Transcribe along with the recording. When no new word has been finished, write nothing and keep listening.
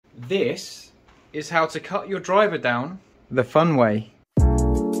This is how to cut your driver down the fun way.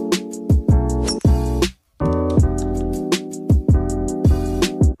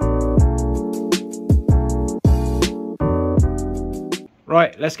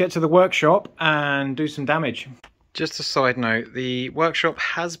 Right, let's get to the workshop and do some damage. Just a side note, the workshop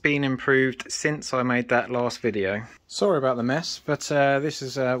has been improved since I made that last video. Sorry about the mess, but this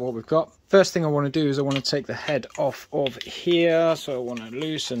is what we've got. First thing I want to do is I want to take the head off of here. So I want to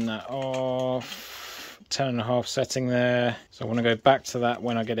loosen that off. 10.5 setting there. So I want to go back to that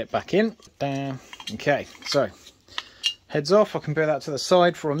when I get it back in. Down. Okay, so heads off. I can put that to the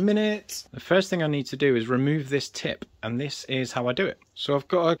side for a minute. The first thing I need to do is remove this tip, and this is how I do it. So I've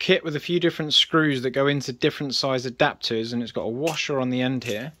got a kit with a few different screws that go into different size adapters, and it's got a washer on the end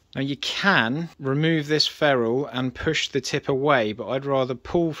here. Now you can remove this ferrule and push the tip away, but I'd rather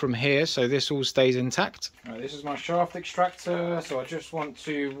pull from here so this all stays intact. Right, this is my shaft extractor, so I just want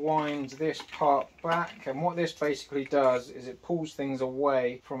to wind this part back, and what this basically does is it pulls things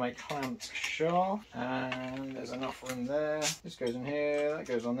away from a clamped shaft, and there's enough room there. This goes in here, that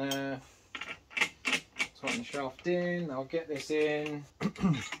goes on there. Tighten the shaft in, I'll get this in.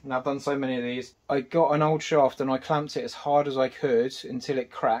 Now I've done so many of these. I got an old shaft and I clamped it as hard as I could until it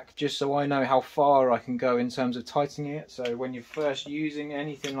cracked, just so I know how far I can go in terms of tightening it. So when you're first using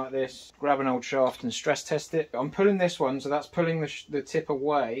anything like this, grab an old shaft and stress test it. I'm pulling this one, so that's pulling the tip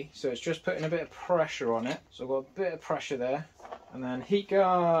away, so it's just putting a bit of pressure on it. So I've got a bit of pressure there. And then heat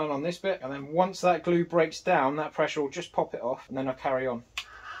gun on this bit, and then once that glue breaks down, that pressure will just pop it off, and then I'll carry on.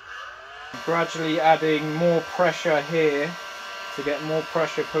 Gradually adding more pressure here to get more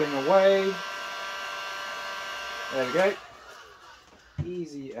pressure pulling away. There we go.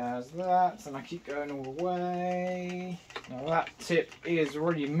 Easy as that, and I keep going all the way. Now that tip is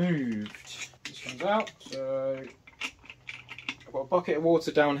removed. This comes out, so I've got a bucket of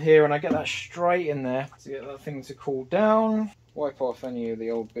water down here, and I get that straight in there to get that thing to cool down. Wipe off any of the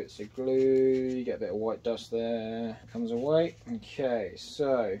old bits of glue, you get a bit of white dust there, comes away. Okay,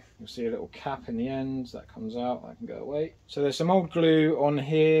 so you'll see a little cap in the end, that comes out, that can go away. So there's some old glue on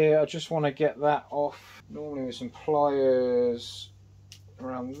here, I just want to get that off, normally with some pliers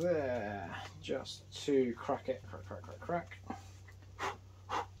around there, just to crack it, crack.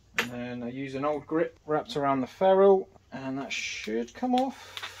 And then I use an old grip wrapped around the ferrule, and that should come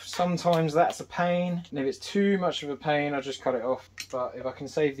off. Sometimes that's a pain, and if it's too much of a pain, I just cut it off. But if I can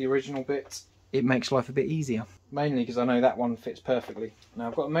save the original bit, it makes life a bit easier. Mainly because I know that one fits perfectly. Now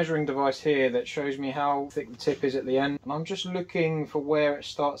I've got a measuring device here that shows me how thick the tip is at the end, and I'm just looking for where it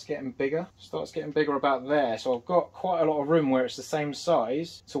starts getting bigger. It starts getting bigger about there, so I've got quite a lot of room where it's the same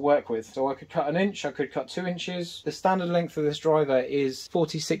size to work with. So I could cut 1 inch, I could cut 2 inches. The standard length of this driver is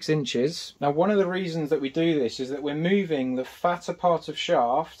 46 inches. Now one of the reasons that we do this is that we're moving the fatter part of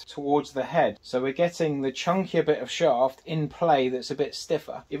shaft towards the head. So we're getting the chunkier bit of shaft in play that's a bit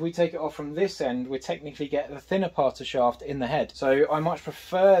stiffer. If we take it off from this end, we technically get the thinner part of shaft in the head. So I much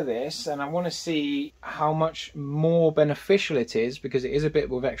prefer this, and I want to see how much more beneficial it is, because it is a bit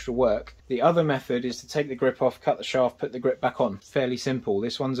with extra work. The other method is to take the grip off, cut the shaft, put the grip back on. Fairly simple.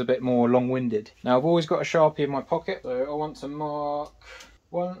 This one's a bit more long-winded. Now I've always got a Sharpie in my pocket, so I want to mark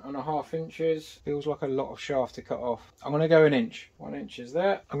 1.5 inches. Feels like a lot of shaft to cut off. I'm going to go 1 inch. 1 inch is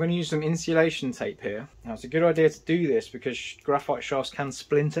there. I'm going to use some insulation tape here. Now it's a good idea to do this because graphite shafts can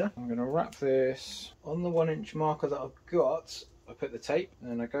splinter. I'm going to wrap this on the 1 inch marker that I've got. I put the tape,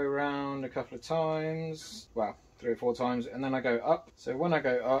 and then I go around a couple of times, well, 3 or 4 times, and then I go up. So when I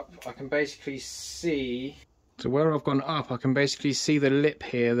go up, I can basically see, so where I've gone up, I can basically see the lip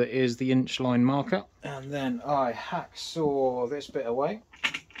here that is the inch line marker. And then I hacksaw this bit away.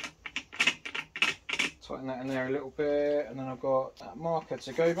 Tighten that in there a little bit, and then I've got that marker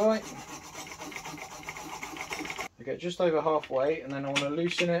to go by. I get just over halfway, and then I want to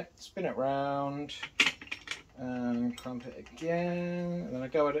loosen it, spin it round, and clamp it again. And then I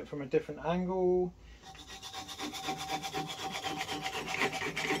go at it from a different angle.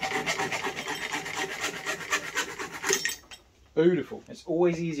 Beautiful. It's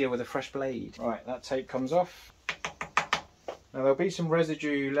always easier with a fresh blade. Right, that tape comes off. Now there'll be some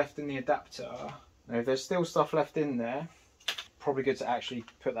residue left in the adapter. Now if there's still stuff left in there, probably good to actually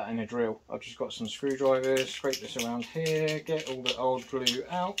put that in a drill. I've just got some screwdrivers, scrape this around here, get all the old glue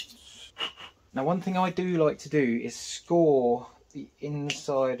out. Now one thing I do like to do is score the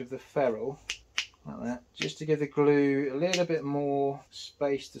inside of the ferrule, like that, just to give the glue a little bit more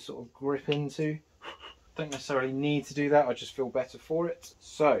space to sort of grip into. Don't necessarily need to do that, I just feel better for it.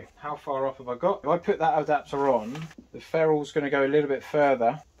 So, how far off have I got? If I put that adapter on, the ferrule's going to go a little bit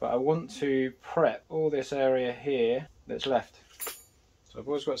further, but I want to prep all this area here that's left. So I've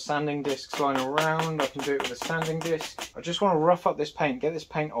always got sanding discs lying around. I can do it with a sanding disc. I just want to rough up this paint, get this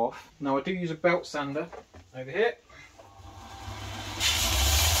paint off. Now I do use a belt sander over here.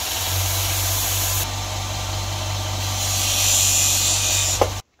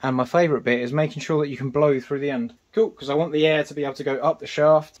 And my favourite bit is making sure that you can blow through the end. Cool, because I want the air to be able to go up the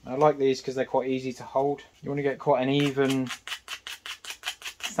shaft. I like these because they're quite easy to hold. You want to get quite an even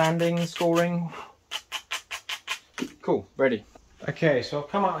sanding, scoring. Cool, ready. Okay, so I've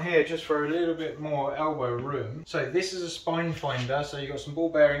come out here just for a little bit more elbow room. So this is a spine finder, so you've got some ball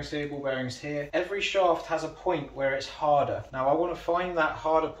bearings here, ball bearings here. Every shaft has a point where it's harder. Now I want to find that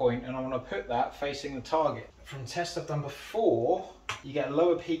harder point and I want to put that facing the target. From tests I've done before, you get a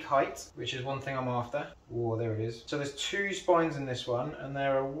lower peak height, which is one thing I'm after. Oh, there it is. So there's 2 spines in this one and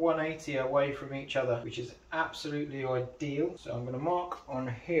they're 180 away from each other, which is absolutely ideal. So I'm going to mark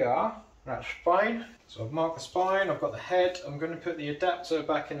on here. That's fine. So I've marked the spine, I've got the head. I'm going to put the adapter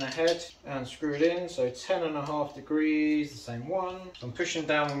back in the head and screw it in. So 10.5 degrees, the same one. So I'm pushing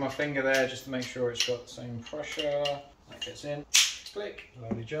down with my finger there just to make sure it's got the same pressure. That gets in. Click.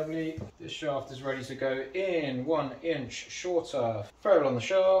 Lovely jubbly. This shaft is ready to go in 1 inch shorter. Ferrule on the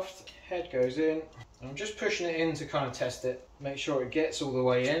shaft, head goes in. I'm just pushing it in to kind of test it, make sure it gets all the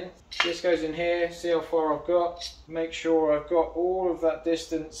way in. This goes in here, see how far I've got. Make sure I've got all of that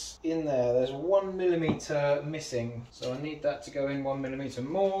distance in there. There's 1 millimeter missing, so I need that to go in 1 millimeter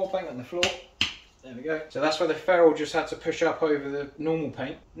more. Bang it on the floor. There we go. So that's where the ferrule just had to push up over the normal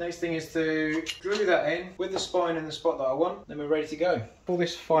paint. Next thing is to glue that in with the spine in the spot that I want. Then we're ready to go. For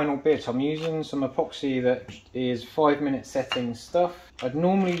this final bit, I'm using some epoxy that is 5-minute setting stuff. I'd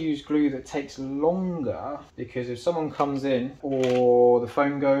normally use glue that takes longer because if someone comes in or the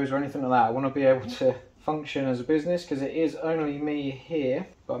phone goes or anything like that, I want to be able to function as a business because it is only me here.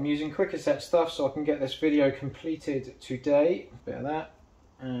 But I'm using quicker set stuff so I can get this video completed today. A bit of that.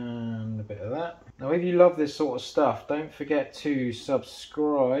 And a bit of that. Now if you love this sort of stuff, don't forget to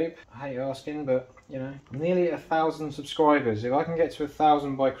subscribe. I hate asking, but you know, I'm nearly at 1,000 subscribers. If I can get to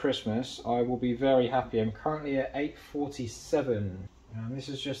 1,000 by Christmas, I will be very happy. I'm currently at 847. And this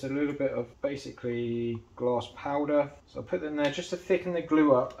is just a little bit of basically glass powder. So I'll put it in there just to thicken the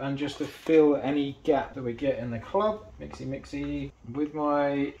glue up and just to fill any gap that we get in the club. Mixy mixy. With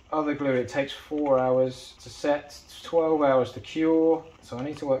my other glue it takes 4 hours to set, 12 hours to cure. So I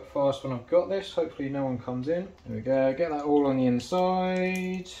need to work fast when I've got this. Hopefully no one comes in. There we go, get that all on the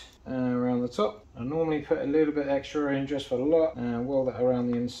inside. Around the top. I normally put a little bit extra in just for luck and weld that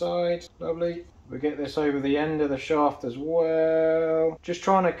around the inside. Lovely. We get this over the end of the shaft as well. Just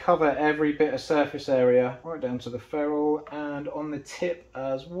trying to cover every bit of surface area right down to the ferrule and on the tip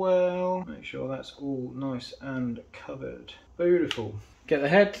as well. Make sure that's all nice and covered. Beautiful. Get the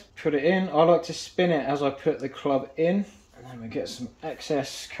head, put it in. I like to spin it as I put the club in. And then we get some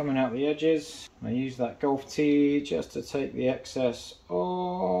excess coming out the edges. I use that golf tee just to take the excess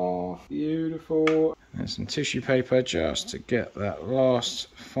off. Beautiful. And some tissue paper just to get that last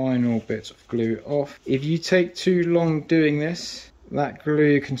final bit of glue off. If you take too long doing this, that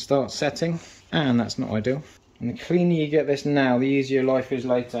glue can start setting, and that's not ideal. And the cleaner you get this now, the easier life is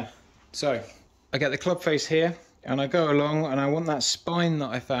later. So I get the club face here. And I go along and I want that spine that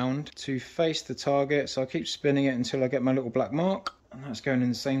I found to face the target, so I keep spinning it until I get my little black mark, and that's going in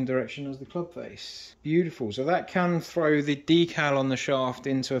the same direction as the club face. Beautiful. So that can throw the decal on the shaft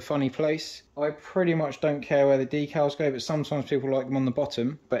into a funny place. I pretty much don't care where the decals go, but sometimes people like them on the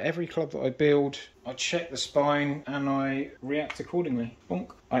bottom. But every club that I build, I check the spine and I react accordingly. Bonk.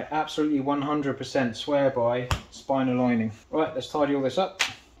 I absolutely 100% swear by spine aligning. Right, let's tidy all this up.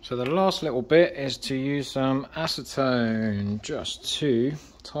 So the last little bit is to use some acetone just to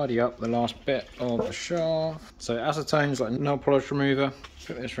tidy up the last bit of the shaft. So acetone is like nail polish remover.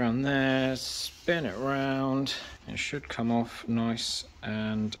 Put this around there, spin it around. It should come off nice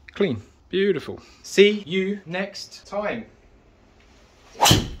and clean. Beautiful. See you next time.